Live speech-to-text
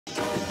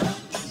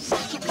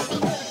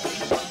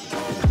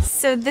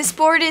So this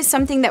board is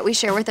something that we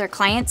share with our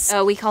clients.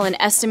 We call an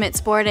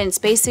estimates board, and it's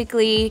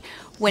basically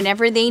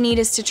whenever they need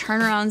us to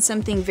turn around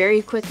something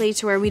very quickly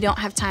to where we don't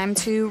have time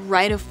to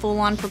write a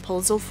full-on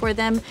proposal for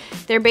them,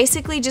 they're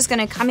basically just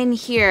gonna come in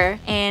here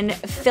and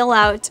fill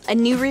out a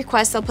new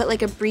request. They'll put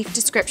like a brief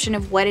description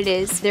of what it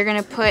is. They're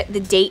gonna put the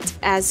date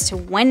as to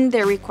when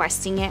they're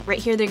requesting it. Right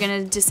here, they're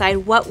gonna decide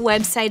what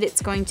website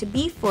it's going to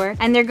be for,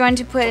 and they're going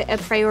to put a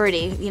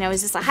priority. You know,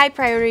 is this a high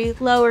priority,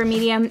 low, or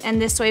medium?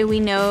 And this way we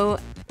know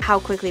how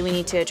quickly we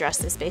need to address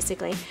this,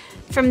 basically.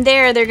 From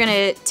there, they're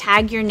gonna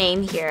tag your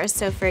name here.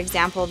 So for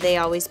example, they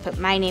always put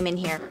my name in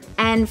here.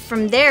 And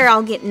from there,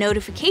 I'll get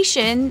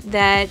notification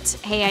that,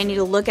 hey, I need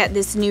to look at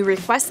this new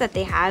request that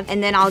they have.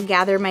 And then I'll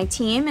gather my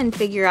team and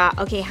figure out,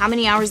 okay, how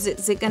many hours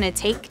is it gonna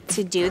take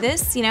to do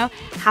this? You know,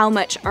 how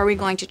much are we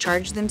going to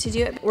charge them to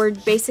do it? We're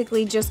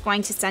basically just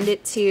going to send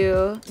it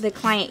to the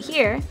client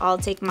here. I'll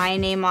take my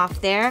name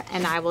off there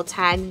and I will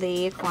tag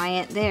the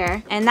client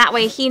there. And that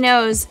way he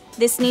knows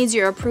this needs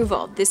your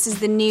approval. This is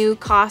the new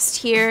cost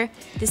here.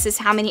 This is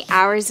how many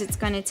hours it's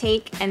going to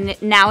take, and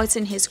now it's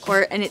in his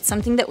court, and it's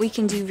something that we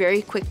can do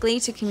very quickly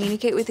to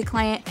communicate with the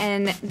client,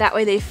 and that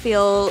way they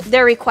feel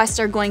their requests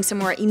are going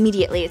somewhere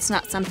immediately. It's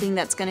not something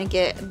that's going to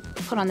get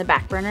put on the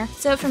back burner.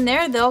 So from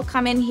there, they'll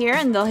come in here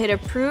and they'll hit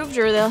approved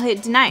or they'll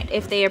hit denied.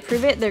 If they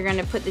approve it, they're going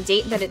to put the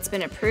date that it's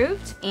been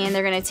approved, and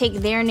they're going to take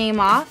their name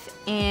off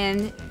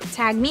and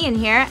tag me in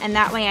here, and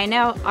that way I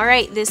know, all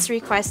right, this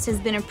request has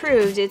been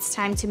approved, it's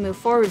time to move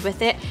forward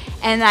with it,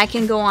 and I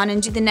can go on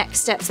and do the next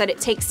steps that it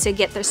takes to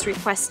get this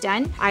request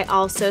done. I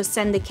also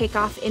send the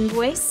kickoff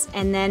invoice,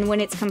 and then when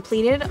it's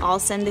completed, I'll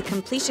send the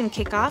completion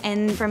kickoff,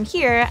 and from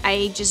here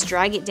I just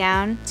drag it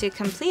down to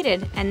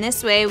completed, and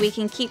this way we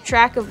can keep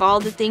track of all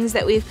the things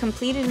that we've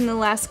completed in the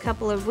last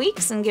couple of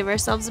weeks and give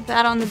ourselves a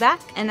pat on the back.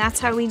 And that's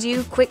how we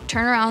do quick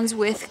turnarounds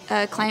with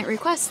client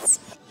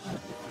requests.